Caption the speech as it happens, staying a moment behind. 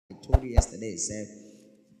told you yesterday, said,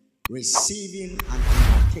 receiving an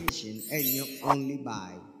invitation and only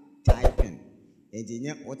by typing. It is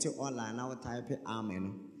not what you online now type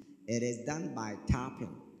amen. It is done by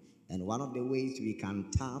tapping. And one of the ways we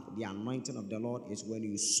can tap the anointing of the Lord is when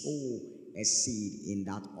you sow a seed in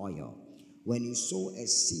that oil. When you sow a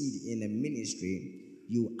seed in a ministry,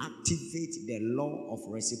 you activate the law of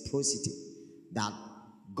reciprocity, that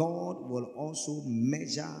God will also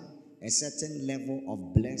measure a certain level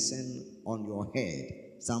of blessing on your head.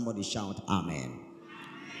 Somebody shout amen.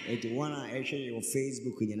 If you want to share your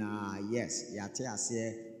Facebook, yes, I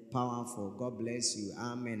say powerful. God bless you.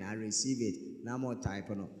 Amen. I receive it. No more type.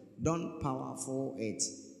 No. Don't powerful it.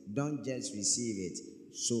 Don't just receive it.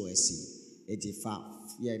 Sow a seed. It is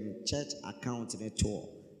church account in a tour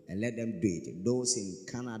and let them do it. Those in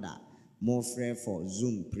Canada, more free for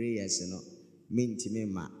Zoom prayers, minti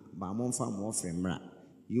mema, but more free mra.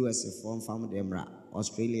 US from them mra.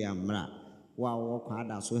 Australia mra. Wa walk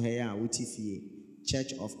hard so here utifie.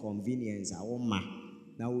 Church of convenience, our ma.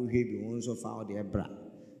 Now we be also found their bra.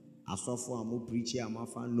 I saw for a more preacher, my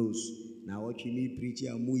fan knows. Now what you need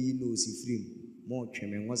preacher, more you know, see free. More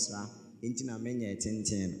tremendous was ra. Intina menya 10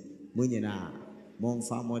 Munina, mon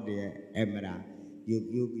famo de emra.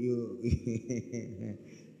 You.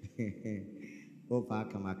 Opa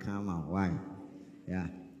kama. Why? Yeah.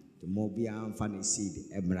 The more be funny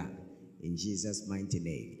seed emra. In Jesus' mighty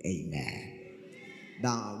name. Amen.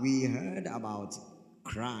 Now we heard about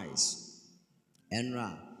Christ.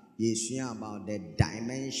 Enra, you see about the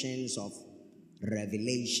dimensions of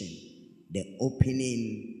revelation, the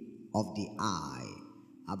opening of the eye.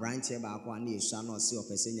 Abranche ba kwa ni so na se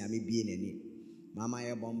ofese nyame bie nani. Mama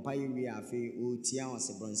ye bompa yi wi afi o tia o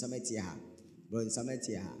se bronsameti ha.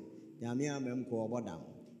 Nyame amem ko obodam.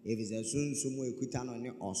 If is a sunsumu ekuta no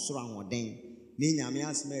ne osoro ahoden. Ni nyame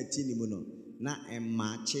asema ati ni mu no na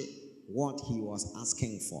emache what he was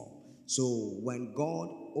asking for. So when God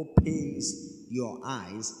opens your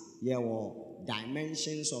eyes, there were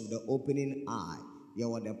dimensions of the opening eye. There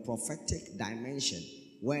were the prophetic dimension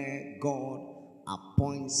where God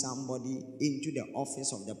appoints somebody into the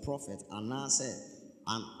office of the prophet, and now said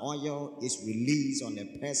an oil is released on the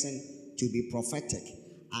person to be prophetic.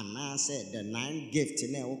 And now said the 9 gifts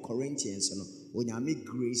in the Corinthians,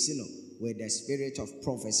 grace with the spirit of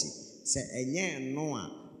prophecy. Say Noah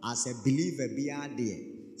as a believer be there.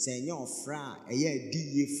 Say your fra a year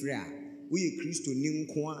di fra. We Christo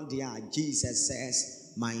ninkwa dia. Jesus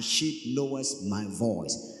says, my sheep knows my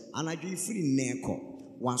voice. And I do free neko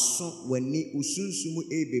was so when ni usunsumu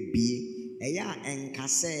baby. Eya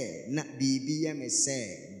enkase na bibi me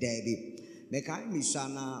say David. Mekai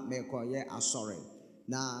misana mekoye asore.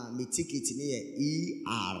 Na mi ticket ni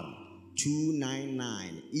ER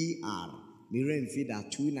 299 ER. Mi renfida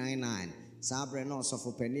 299. Sabre no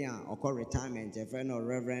sofopenia or retirement, a friend or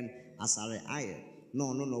Reverend Asare Aye.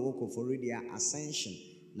 No, work for Lydia Ascension.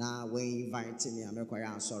 Now when invite me,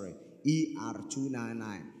 I'm sorry. ER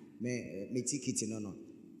 299. Me ticket no.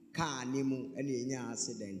 Car nimu any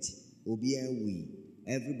accident. Obia we.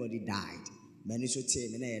 Everybody died. Many so tell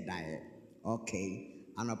me die. Okay.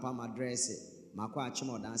 And upon my dress, Makwa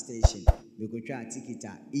Chimodan station. We could try ticket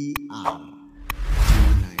ER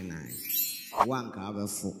 299. One cover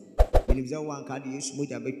four. When you say one card, you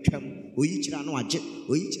smooth a bit tram. Uichirano aje,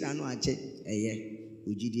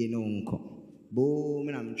 Ujidi no unco. Boom,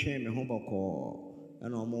 and I'm chain me homoko,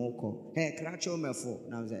 and no more. Hey, cracho me for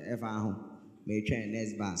now, the ever home. May train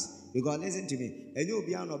next bus. Because listen to me, and you'll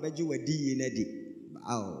be on a bed you were D in a D.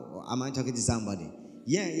 Oh, am I talking to somebody?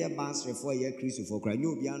 Yeah, bus for your Christ for crying.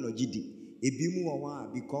 You'll be on a GD. It be more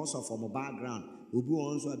because of my background. Ubu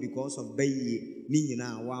also because of Bay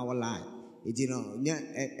Nina, wow, lie. And the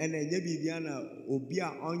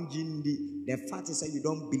fact is that you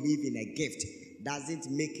don't believe in a gift doesn't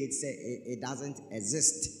make it say it doesn't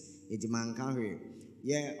exist. It man can hear.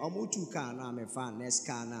 Yeah, Omutu car now me fan next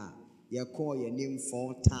car now. You call your name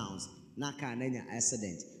 4 towns. Na car nanya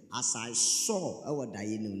accident. As I saw our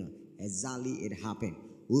dying, exactly it happened.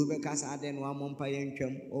 We because I didn't want Mompire.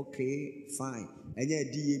 Okay, fine. And yeah,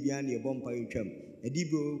 DA behind your bumper in a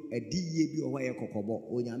DAB or where Cocobo,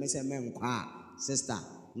 or Yamesa men, sister,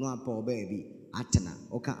 no poor baby, Atana,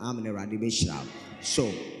 Oka Amne Radibishra.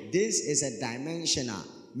 So, this is a dimensional.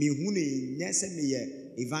 Mihuni,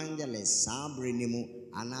 Nesemi, evangelist, Sabri Nimu,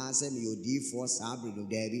 and I send you D4 Sabri no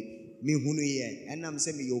Debbie, Mihuni, and I'm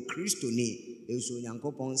sending you Christo ni, Esu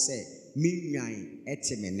Yankopon say, Minyan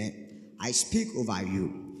etimene. I speak over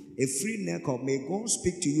you. A free neck of may God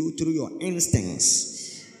speak to you through your instincts.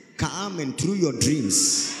 Come and through your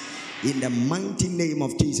dreams in the mighty name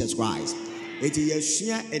of Jesus Christ. It is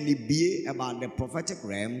anibie about the prophetic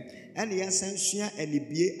realm, and yes,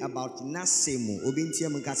 anibie about Nasemu.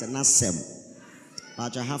 Obintiam Casa Nasem.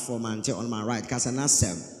 But I have for man on my right, Casa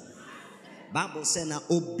Nasem. Bible said na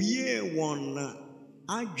obie one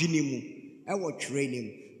adwinimu ewo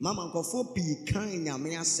training. Mama kofo pi kan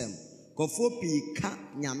nyame asem. Kofo pi ka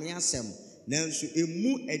nyame asem. Nanso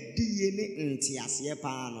emu ediye ne ntiase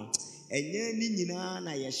pa no. Enye ni nyina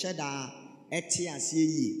na ye hyeda etiase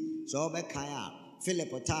yi. So obeka ya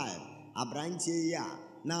Philip time abrantie yi a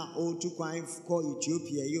na otu kwan ko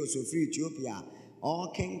Ethiopia yi so free Ethiopia.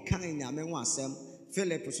 O ken kan nyame wasem.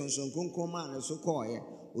 Philip sonson konkoma na so koye.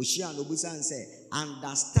 Oshia Nobusan say,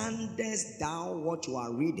 understandest thou what you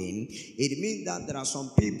are reading? It means that there are some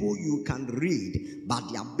people you can read, but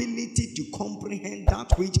the ability to comprehend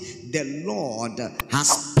that which the Lord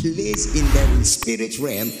has placed in the spirit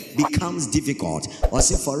realm becomes difficult. Or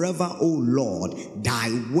say, forever, O Lord, thy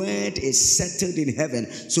word is settled in heaven.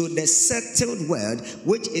 So the settled word,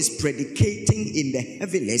 which is predicating in the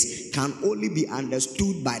heavens, can only be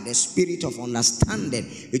understood by the spirit of understanding.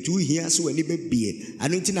 It will hear so any baby.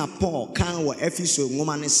 And Paul can wa efiso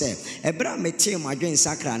woman say ebra mete madwen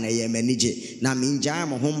sakra na ye manige na minjaa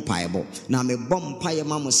mo hom paibo na me bom paye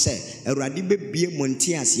mamo say awurade bebie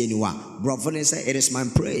monti ase aniwa brother say it is my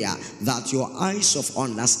prayer that your eyes of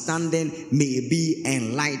understanding may be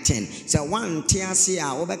enlightened. So one tiase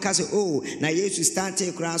a obeka say oh na yesu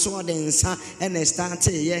starte kura so den sa and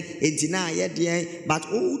starte ye entina ye de but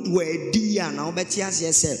old word dia na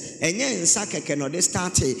obetiase say enye nsa keke no de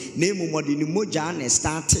starte na emumode ni moja na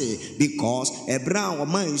starte because ebra o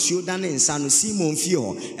man nsuo da ne nsa no Simon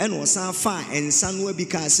fio and osan fa ensa no abi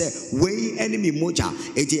ka say we enemy moja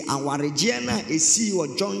eti awaregye na esi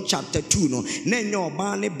o John chapter 2 no na enye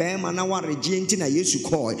oba ne bema na waregye nti na Yesu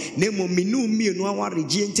call na minu mienu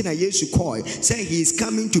awaregye nti na Yesu call say he is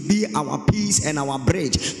coming to be our peace and our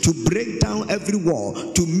bridge to break down every wall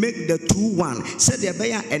to make the two one said the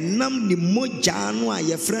beya enam ni moja no a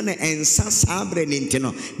ye frɛ ne ensa sabre ne nti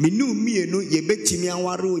no minu mienu ye betimi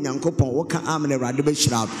awaro nyankopɔn woka amene rade be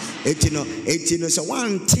shroud etino so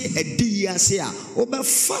one te edi ase a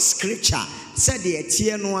obefa scripture said the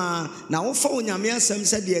etie no a na wo fa onyame asem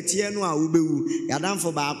said the etie no a wobewu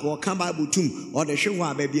yadamfo ba ko ka bible tum o de hwe ho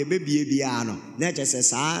ababie bia no na kyese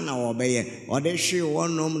saa na wo beye o de hwe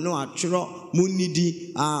wonom no atwero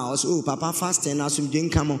munidi also papa fasting asumje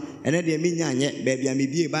nkamo ene de menya anye babia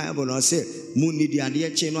mebie bible no say munidi ade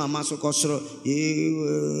eche no amaso kosoro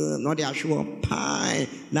no de ahwe pai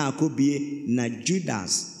na akobie na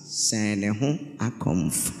Judas sene ho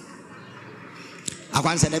akomf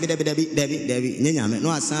akwan se David nyanyame no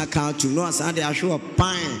asan account to no asan de ahwe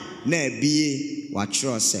pan na bie wa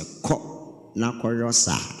chro se ko na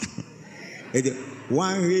koyosa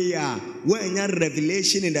one here when you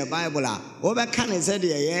revelation in the Bible over can say the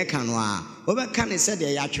ye kanwa over can say the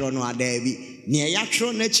yatro no adabi near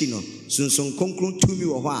yatro nachino sunsun konkrun to me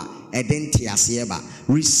wo ho edenti aseba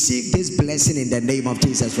receive this blessing in the name of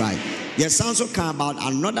Jesus right. Yes, also come about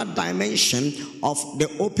another dimension of the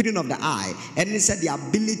opening of the eye, and it said the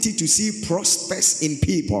ability to see prospects in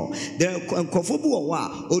people. The kofobu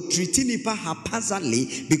wa o treating pa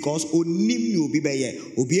haphazardly because onim you be beye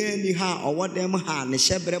obi ani ha or what them ha ne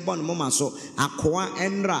shebre bon mama so akoa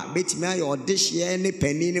enra betimi aye odehye ne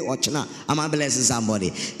panini ochna. Am I blessing somebody?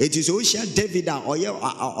 It is Ocean David oye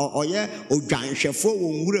odwanhwefo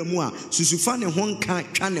wo nwura mu a susufa ne ho nka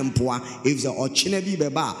twa ne mpoa if the ochna bi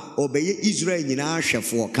beba obeye Israel nyina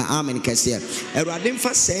hwefo ka amen kase Awurade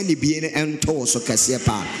mfa say ne bie ne ento so kase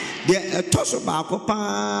pa de etoso ba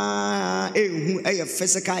akopa ehu eye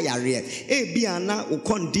physical yare e bia na o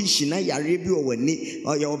condition na yare bi o wani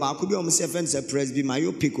oye ba ko bi o mse friend say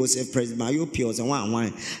presbyomyopia o say presbyomyopia o say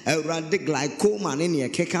wan Awurade glaucoma ne ne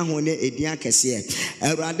keka ho ne edian kase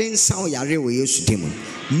Awurade nsa o yare wo Yesu dem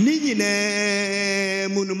ni nyina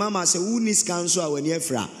munu mama say unis kanso a wani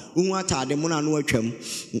afra hu atade mu na no atwam.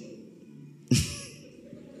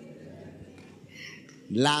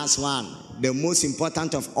 Last one, the most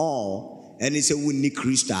important of all, and it's a winning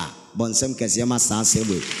Christa, Bonsem Kasiama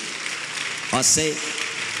Sansebe. Or say,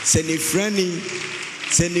 Senifreni,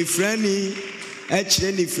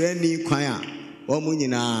 Echreni, Quaya,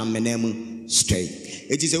 Omunina, Menemu, straight.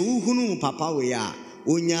 It is a Wuhunu Papa, we are,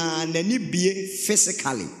 Unya, Nenibie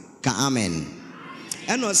physically, Ka Amen.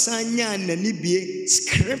 And Osanya, Nenibie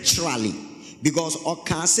scripturally, because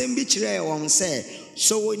Okasembi Chire won't say,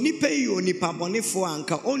 so nipa yo nipa bonefo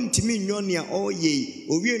anka ontimi nyonia oye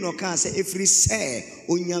owie no ka se efri se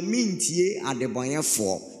onyamintie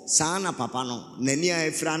adebonyefo saa na papa no nani a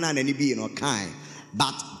efra na nani bi no kan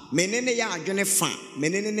but menene ya adwene fa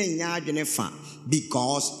menene ne nya adwene fa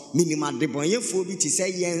because minima de boyefo bi ti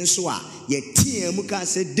say yen so a ye tie mu ka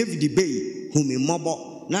say David Bey humi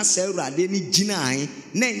mobo na say urade ni ginai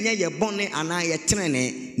na enye ye bone ana ye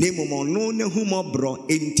trene na emomo ne humobro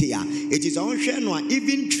entia. It is onhwe no a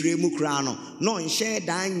even tremu kra no nhye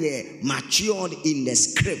dan ye matured in the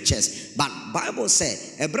scriptures, but Bible said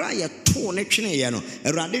ebra ye to ne twene ye no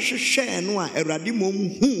urade hwehwe no a urade mom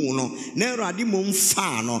hu no na urade mom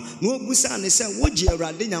fa no na obusa ne say wogi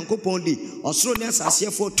urade nyankopon di osoro ne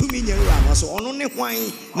asase fo tumi nyera no so ono ne hwan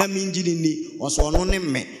na mingidi ni oso ono ne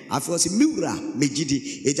me afo se miwura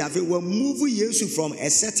megidi ejafe we move Yesu from a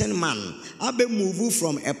certain man abe move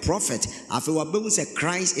from a prophet after we say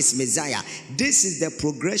Christ is Messiah. This is the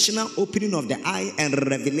progressional opening of the eye and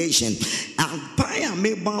revelation. And paya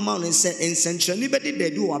me bama and say in century bedi de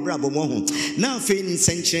do abrabo mo ho na fe in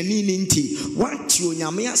century ni nti what you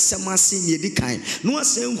nyame asemase ni edikan no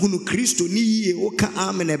asem hunu Kristo ni yie oka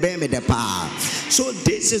amen ebe me de pa. So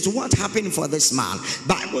this is what happened for this man.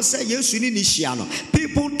 Bible say Yesu ni hia no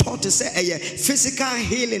people thought to say a physical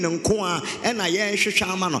healing and kwa and aye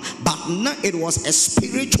hwehwa no, but now it was a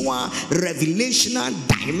spiritual revelational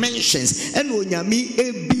dimensions and onyami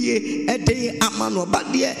ebie ede amano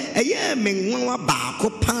badie eye menwa ba ko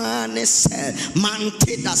pa ne se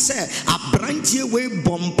mante da se abrantie we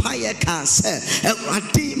bompaye kan se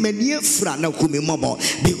ewade mani afra na kumimobo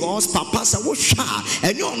because papa sa wo hwa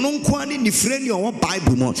enye ono nko ani ni freni o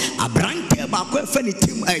Bible mo abrante ba ko efa ni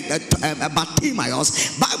tim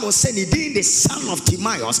Bartimaeus. Bible said he did the son of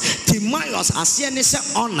Timaeus asiane se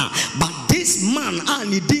honor, but this man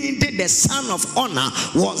and he did the son of honor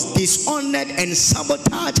was dishonored and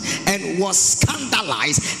sabotaged and was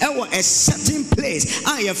scandalized at a certain place.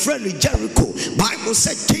 I a friend with Jericho. Bible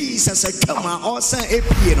said Jesus come also a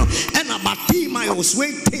piano and a Bartimaeus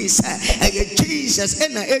wait Jesus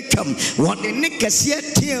and a come what the niggas yet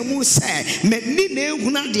tiamu say menine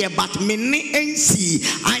huna dear but mene see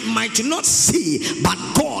I might not see but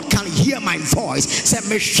God can hear my voice. Say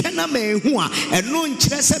me shena me hua and no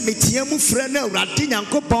nkyere say me tiamu frɛ na urade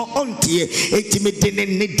nyankopɔn ontie etimi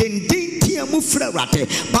den tiamu frɛ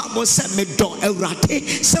urade. Bible say me do urade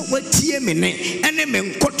say watie me ne ene me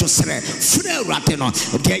nkoto srɛ frɛ urade no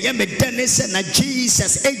de ye me dane say na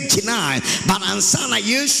Jesus ejina but ansa na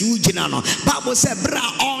Yesu jina no. Bible say bra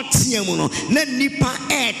all tiamu no na nipa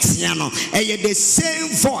etia no eye the same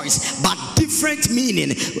voice but different meaning.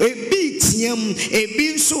 Ebi tiam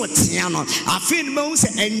ebi so tia no afin me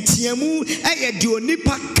say entiamu eye de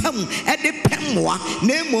onipa kam ede pemwa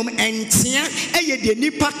na mom entia eye de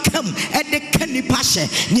nipa kam ede kanipa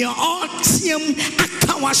hye ne all tiam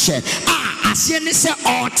akawa hye asye ne say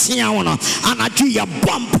all tiam no anaju ya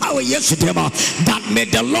bompa we Yesu dem that may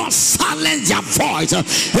the Lord silence their voice,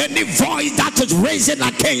 any voice that is raising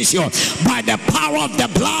against you by the power of the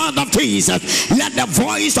blood of Jesus. Let the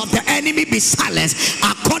voice of the enemy be silenced.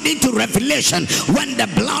 According to Revelation, when the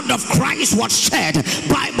blood of Christ was shed,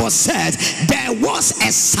 Bible says there was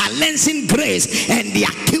a silencing grace and the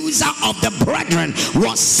accuser of the brethren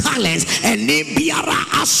was silenced. And Nebiara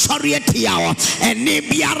Asorietiawa and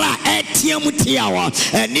Nebiara Etiamutiawa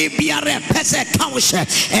and Nebiara Pese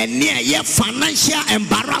Kaushe and near a financial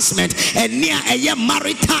embarrassment and near a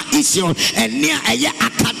marital issue and near a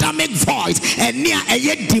academic voice and near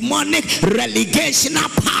a demonic relegational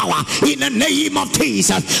power in the name of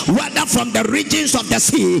Jesus, whether from the regions of the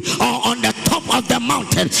sea or on the top of the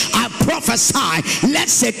mountain. I prophesy, let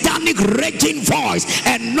satanic raging voice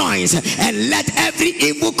and noise and let every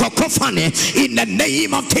evil cacophony in the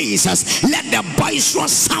name of Jesus, let the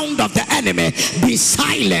boisterous sound of the enemy be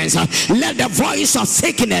silenced. Let the voice of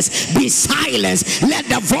sickness be silenced. Let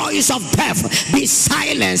the voice of death be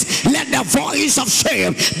silenced. Let the voice of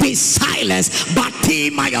shame be silenced. But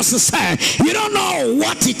Bartimaeus said, you don't know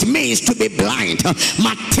what it means to be blind.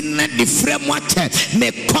 Martina the framework,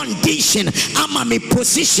 my condition, I'm my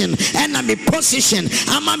position, and I'm my position,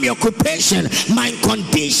 I'm my occupation, my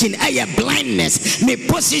condition, I blindness, my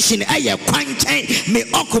position, I quarantine, my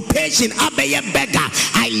occupation, I be a beggar.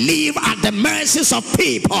 I live at the mercies of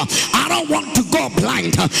people. I don't want to go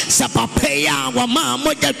blind. Sapapeya wa ma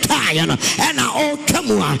moja tayan and I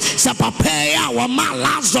okamwa. Sapapeya wa ma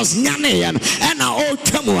Lazarus nyaneyan and I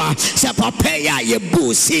okamwa. Sapapeya ye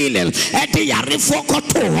bu silil eti ya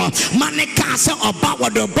rifokoto manekasa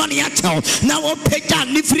obawa do boniato na wo peja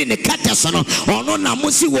nifri ne katasono ono na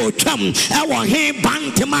musi wo twam e wo he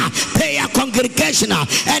bantema peya congregational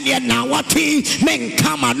and ye na wati men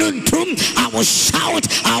kama nuntum. I will shout,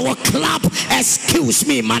 I will clap, excuse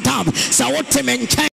me madam, so what